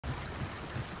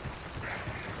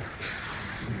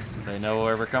They know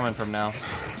where we're coming from now.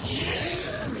 You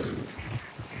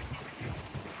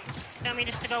want me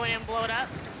just to go in and blow it up?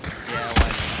 Yeah, why?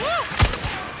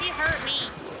 Woo! He hurt me.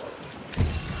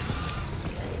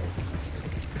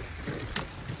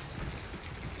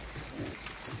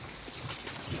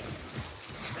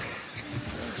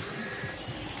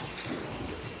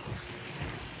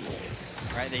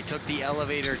 Alright, they took the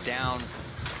elevator down.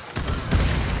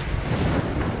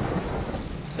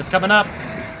 It's coming up.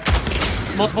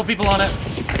 Multiple people on it.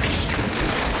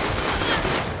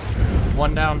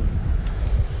 One down.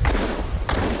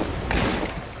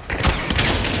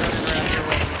 Running around here,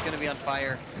 Wont. He's gonna be on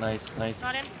fire. Nice, nice.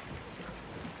 Got him.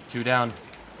 2 down.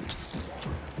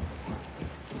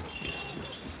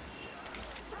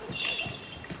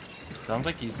 Sounds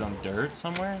like he's on dirt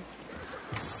somewhere.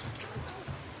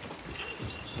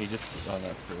 He just... Oh,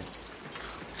 that's cool.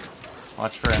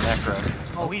 Watch for a necro.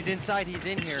 Oh, he's inside. He's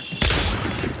in here.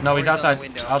 No, he's outside. On the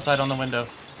window. Outside on the window.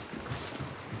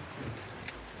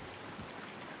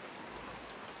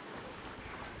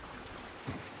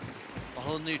 A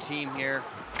whole new team here.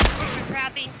 We're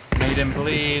trapping. Made him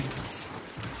bleed.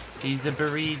 He's a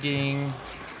bleeding.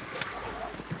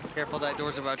 Careful, that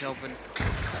door's about to open.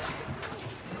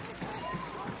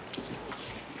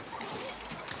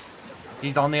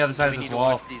 He's on the other side We of need this to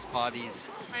wall. watch these bodies.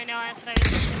 I know, that's what I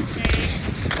was just gonna say.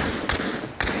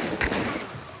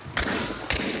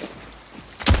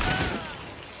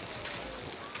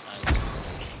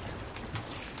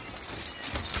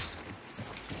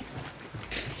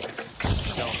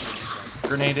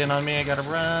 Grenade in on me, I gotta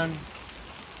run.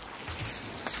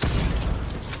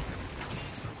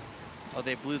 Oh,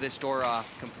 they blew this door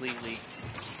off completely.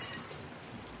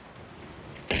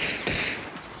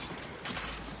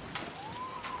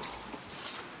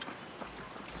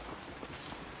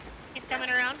 He's coming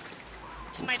around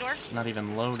to my door. Not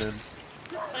even loaded.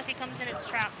 But if he comes in, it's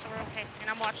trapped, so we're okay. And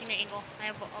I'm watching the angle.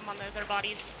 I'm on their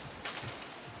bodies.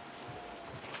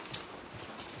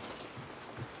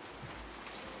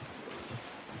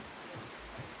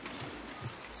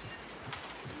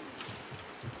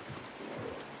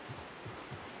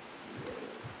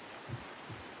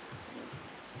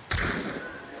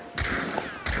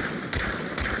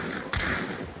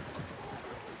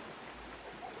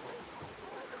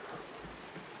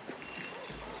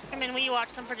 Come in, will you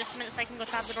watch them for just a minute so I can go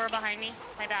trap the door behind me?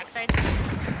 My backside.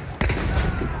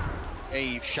 Hey,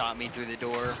 you shot me through the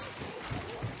door.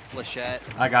 Flechette.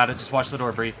 I got it, just watch the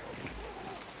door, Bree.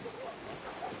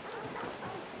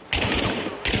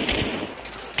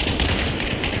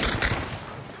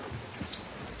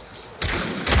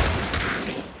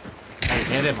 I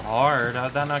hit him hard.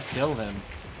 How'd that not kill him?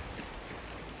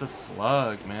 It's a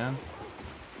slug, man.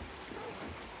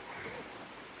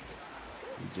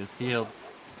 He just healed.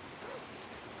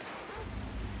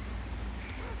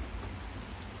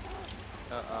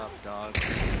 Dogs.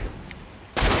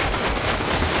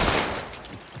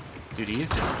 Dude, he's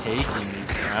just taking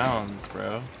these rounds,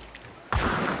 bro.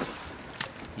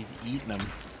 He's eating them.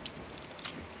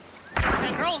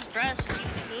 The girl's dress,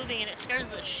 she's moving and it scares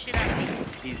the shit out of me.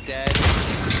 He's dead.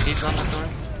 He's on the door.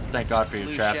 Thank God for your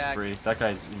Blue traps, shack. Bree. That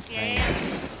guy's insane. Yeah.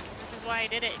 This is why I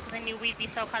did it, because I knew we'd be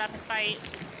so caught up in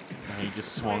fights. And he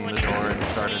just swung the door and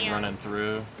started running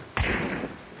through.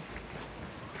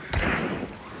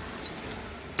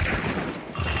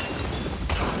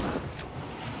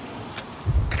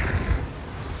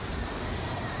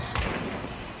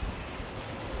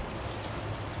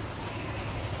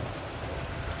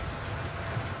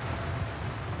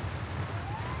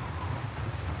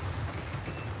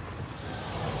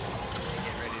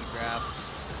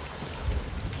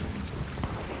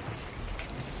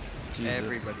 Jesus.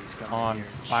 Everybody's coming on here.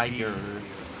 fire. Jeez.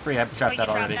 Bree, I've trapped that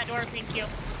already. That door, thank you.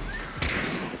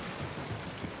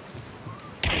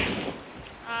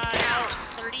 Out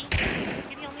 30. Is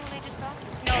he the only one I just saw?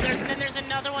 No, there's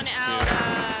another one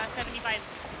out 75.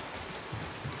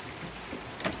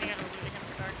 I gotta loot him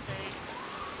for dark's sake.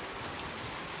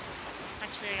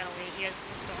 Actually, I gotta wait. You guys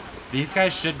don't have. These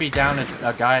guys should be down at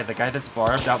a guy. The guy that's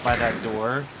barbed out by that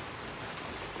door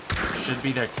should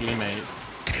be their teammate.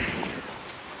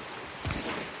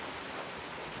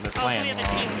 They're Oh, so playing we have a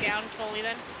long. team down fully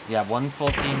then? Yeah, one full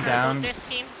team Or down. This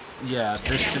team? Yeah,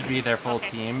 this should be their full Okay.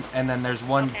 team. And then there's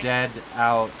one dead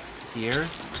out here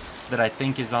that I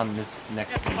think is on this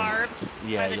next That's team. barbed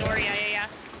Yeah, by the yeah. door. Yeah.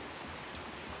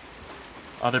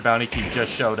 Other bounty team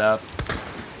just showed up.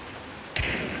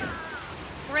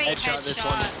 Great Headshot this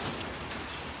one. headshot.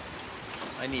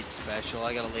 I need special.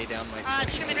 I gotta lay down my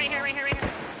special. Truman, right here.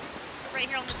 Right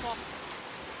here on this wall.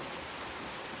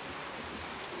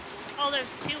 Oh,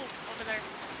 there's two over there.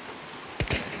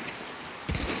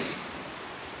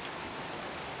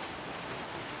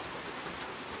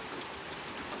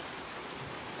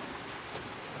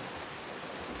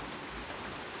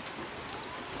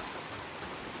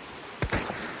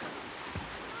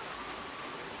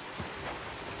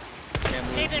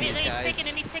 these he's guys. picking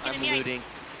him, he's picking I'm him, yeah, looting.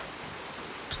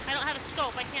 I don't have a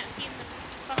scope, I can't see in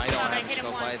the I fucking don't fog. have I a hit him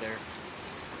scope once. either.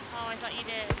 Oh, I thought you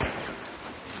did.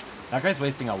 That guy's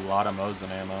wasting a lot of Mosin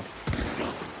ammo.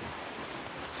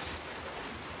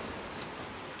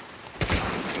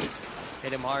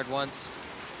 Hit him hard once.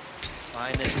 It's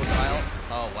behind this wood pile.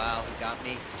 Oh wow, he got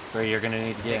me. Where you're gonna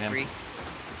need to get him. Victory.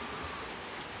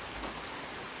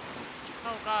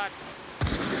 Oh god.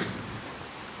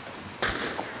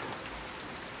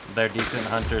 They're decent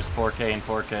hunters, 4K and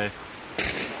 4K.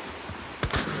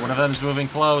 One of them's moving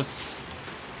close.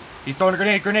 He's throwing a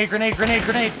grenade, grenade, grenade, grenade,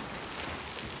 grenade!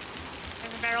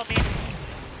 There's a barrel beam.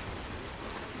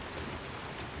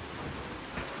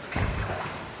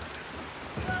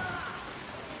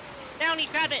 Downey,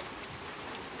 grab it.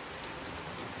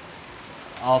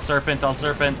 All serpent, all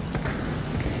serpent.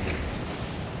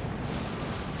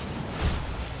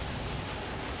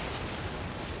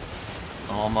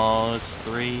 Almost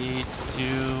 3, 2,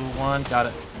 1. Got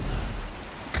it.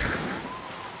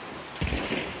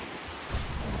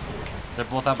 They're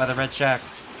both out by the red shack.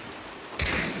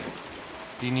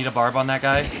 Do you need a barb on that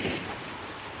guy?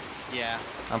 Yeah,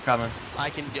 I'm coming. I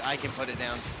can put it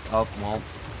down. Oh, well.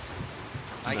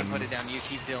 I can put it down. You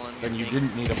keep doing. Then your you thing.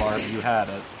 didn't need a barb. You had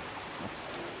it. That's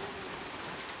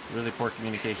really poor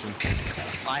communication.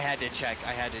 I had to check,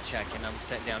 and I'm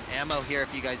setting down ammo here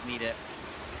if you guys need it.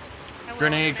 I will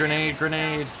Grenade, in a minute,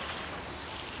 grenade, grenade.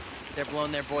 They're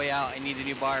blowing their boy out. I need a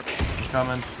new barb.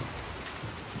 Coming.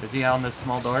 Is he out on this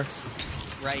small door?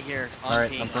 Right here. On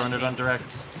Alright, ping, I'm throwing it on ping. direct.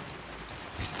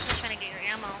 I'm trying to get your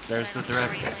ammo. There's the I'm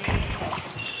direct. really-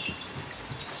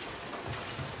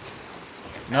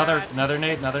 Another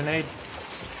nade, another nade.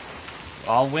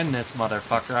 I'll win this,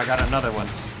 motherfucker. I got another one.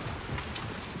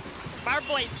 Bar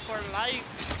boys for life.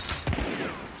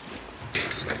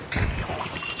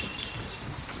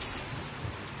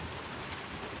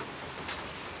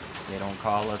 They don't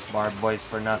call us barb boys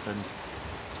for nothing.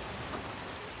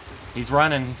 He's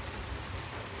running.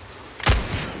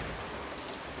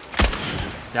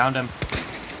 Downed him.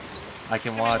 I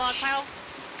can Log watch. pile.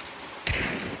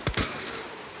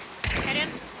 Hit him.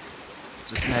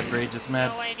 Just med, Braid, just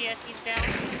med. No idea if he's down.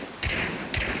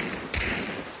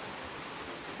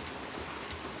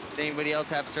 Does anybody else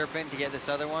have serpent to get this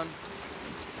other one?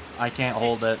 I can't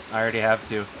hold it. I already have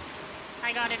to.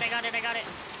 I got it.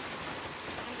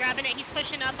 I'm grabbing it. He's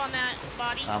pushing up on that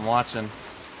body. I'm watching.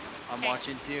 I'm Okay.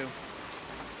 watching too.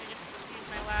 I just used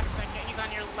my last second. He's on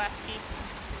your lefty.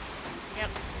 Yep.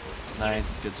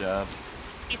 Nice, good job.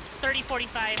 He's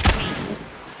 30-45 for me.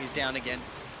 He's down again.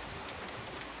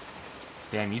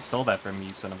 Damn, you stole that from me,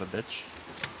 you son of a bitch.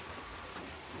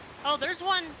 Oh, there's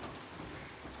one.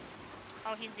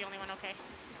 Oh, he's the only one. Okay.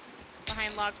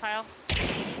 Behind log pile.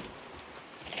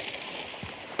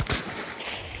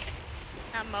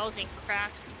 That Mosing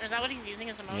cracks. Is that what he's using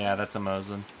as a Mosing? Yeah, that's a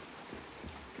Mosin.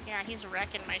 Yeah, he's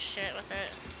wrecking my shit with it.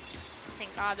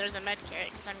 Thank God there's a med kit,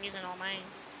 because I'm using all mine.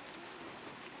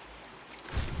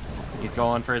 He's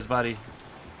going for his buddy.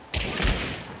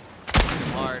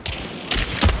 Hard.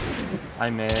 I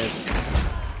missed.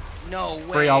 No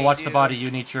way. Free, I'll watch the dude. body.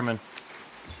 You need Truman.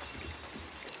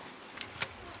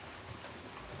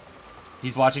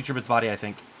 He's watching Truman's body, I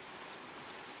think.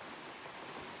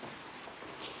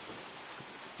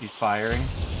 He's firing.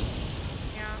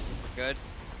 Yeah. Good.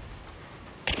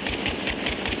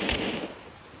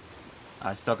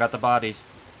 I still got the body.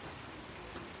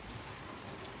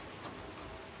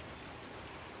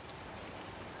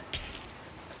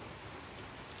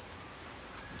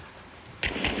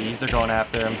 These are going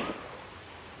after him.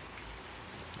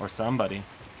 Or somebody.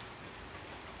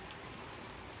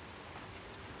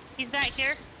 He's back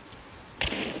here.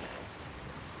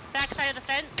 Back side of the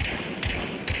fence.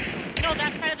 No,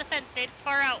 back side of the fence, babe.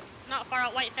 Far out. Not far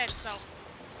out, white fence, though.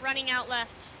 Running out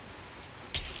left.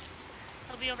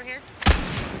 He'll be over here.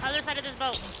 Other side of this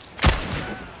boat.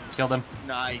 Killed him.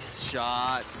 Nice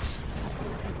shots.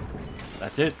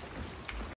 That's it.